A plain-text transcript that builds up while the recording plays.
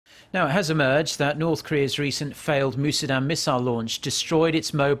Now, it has emerged that North Korea's recent failed Musudan missile launch destroyed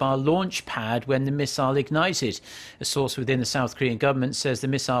its mobile launch pad when the missile ignited. A source within the South Korean government says the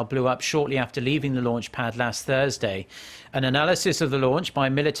missile blew up shortly after leaving the launch pad last Thursday. An analysis of the launch by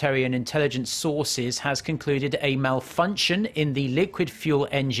military and intelligence sources has concluded a malfunction in the liquid fuel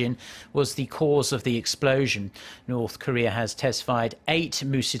engine was the cause of the explosion. North Korea has test-fired 8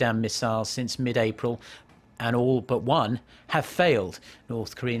 Musudan missiles since mid-April, and all but one have failed.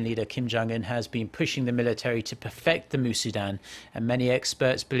 North Korean leader Kim Jong-un has been pushing the military to perfect the Musudan, and many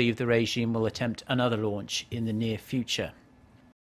experts believe the regime will attempt another launch in the near future.